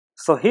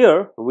So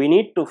here we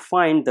need to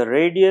find the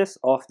radius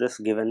of this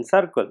given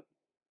circle.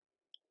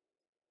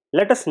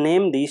 Let us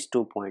name these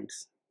 2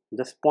 points,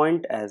 this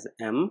point as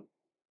M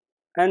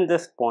and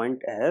this point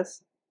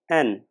as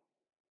N.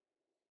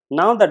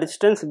 Now the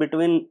distance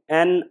between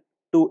N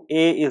to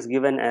A is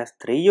given as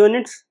 3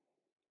 units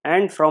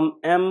and from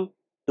M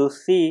to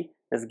C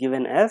is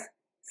given as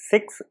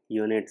 6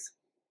 units.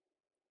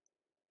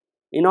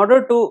 In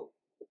order to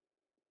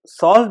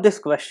solve this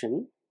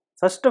question,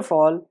 first of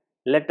all,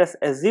 let us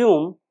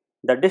assume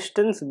the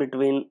distance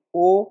between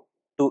O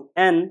to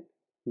N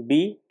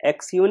be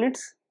x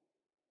units.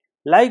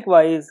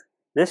 Likewise,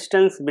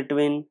 distance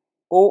between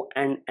O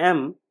and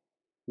M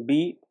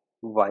be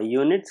y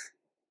units.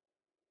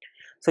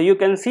 So you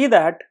can see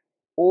that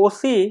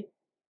OC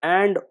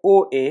and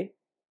OA,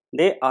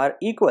 they are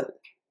equal.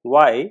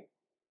 Why?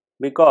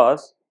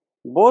 Because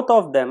both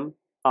of them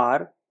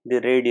are the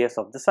radius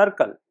of the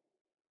circle.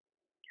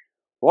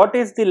 What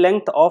is the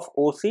length of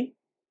OC?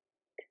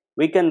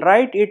 We can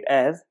write it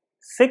as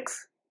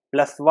 6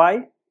 plus y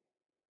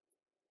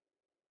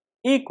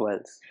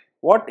equals,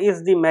 what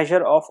is the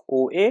measure of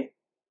OA?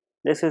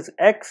 This is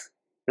x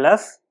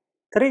plus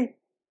 3.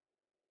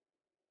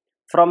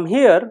 From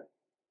here,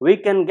 we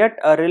can get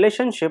a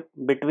relationship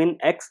between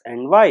x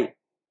and y.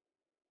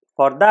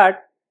 For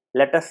that,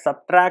 let us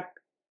subtract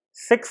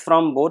 6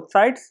 from both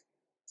sides.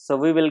 So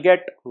we will get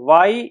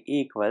y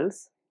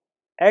equals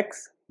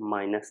x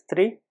minus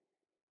 3.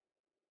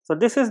 So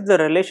this is the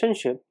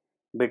relationship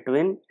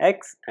between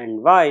x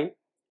and y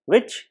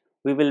which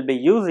we will be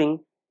using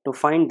to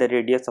find the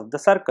radius of the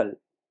circle.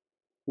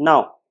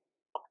 Now,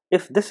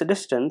 if this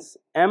distance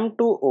M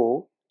to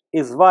O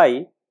is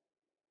y,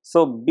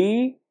 so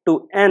B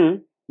to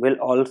N will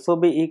also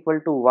be equal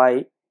to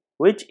y,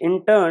 which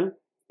in turn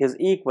is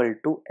equal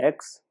to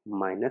x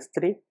minus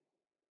 3.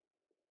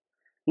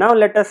 Now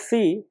let us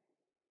see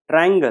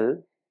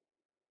triangle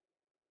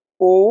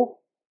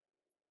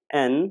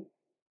ONB,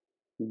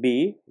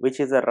 which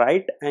is a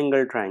right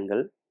angle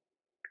triangle.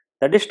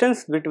 The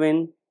distance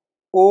between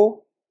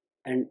O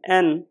and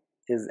N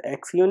is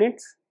x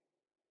units,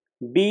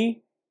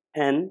 B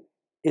N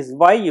is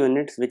y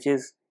units, which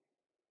is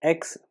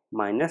x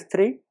minus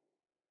 3.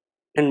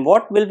 And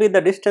what will be the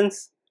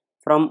distance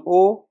from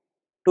O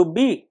to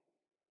B?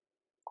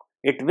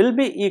 It will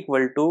be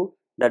equal to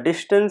the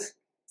distance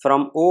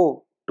from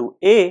O to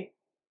A,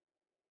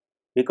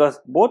 because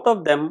both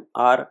of them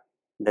are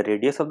the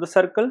radius of the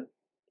circle.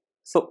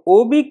 So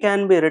OB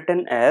can be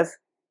written as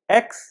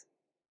x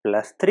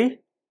plus 3.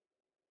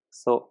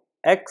 So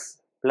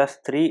x plus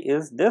 3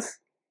 is this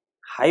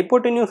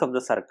hypotenuse of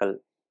the circle.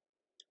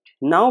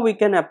 Now we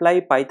can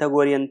apply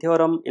Pythagorean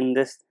theorem in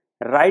this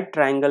right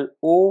triangle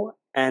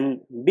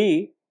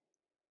ONB.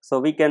 So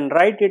we can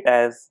write it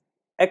as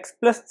x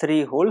plus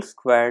 3 whole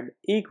squared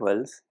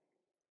equals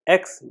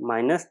x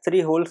minus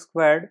 3 whole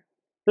squared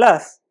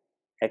plus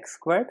x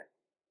squared.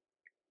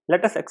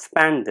 Let us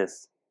expand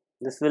this.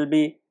 This will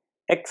be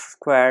x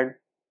squared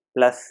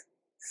plus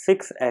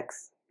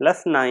 6x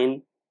plus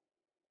 9,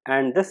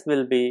 and this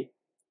will be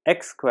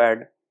x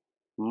squared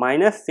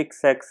minus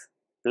 6x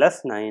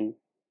plus 9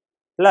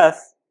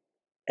 plus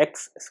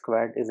x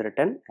squared is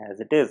written as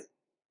it is.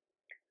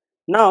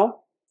 Now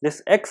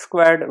this x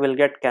squared will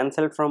get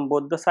cancelled from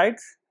both the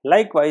sides.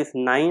 Likewise,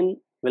 9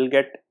 will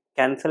get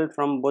cancelled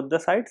from both the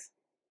sides.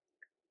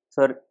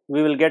 So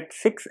we will get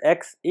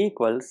 6x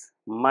equals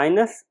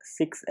minus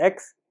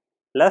 6x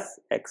plus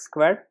x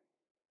squared.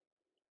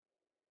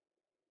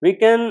 We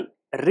can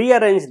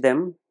rearrange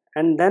them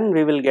and then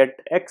we will get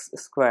x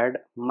squared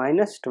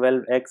minus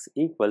 12x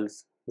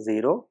equals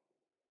 0.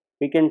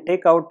 We can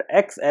take out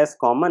x as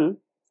common,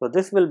 so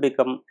this will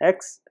become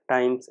x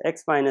times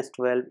x minus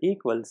 12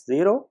 equals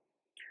 0.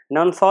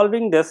 Now on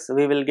solving this,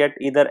 we will get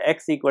either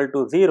x equal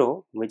to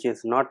 0, which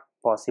is not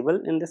possible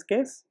in this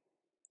case,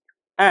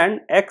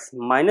 and x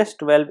minus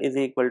 12 is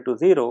equal to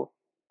 0,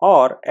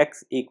 or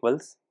x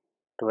equals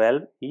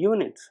 12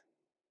 units.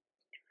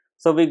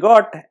 So we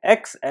got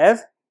x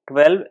as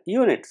 12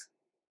 units.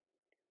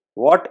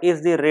 What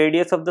is the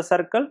radius of the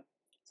circle?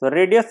 So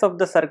radius of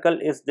the circle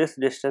is this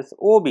distance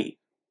OB.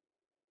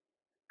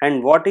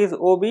 And what is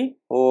OB?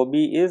 OB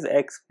is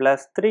x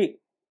plus 3.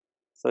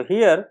 So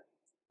here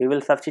we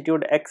will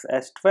substitute x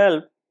as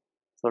 12.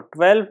 So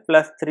 12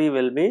 plus 3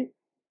 will be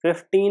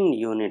 15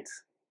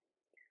 units.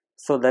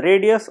 So the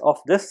radius of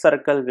this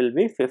circle will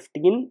be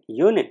 15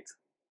 units.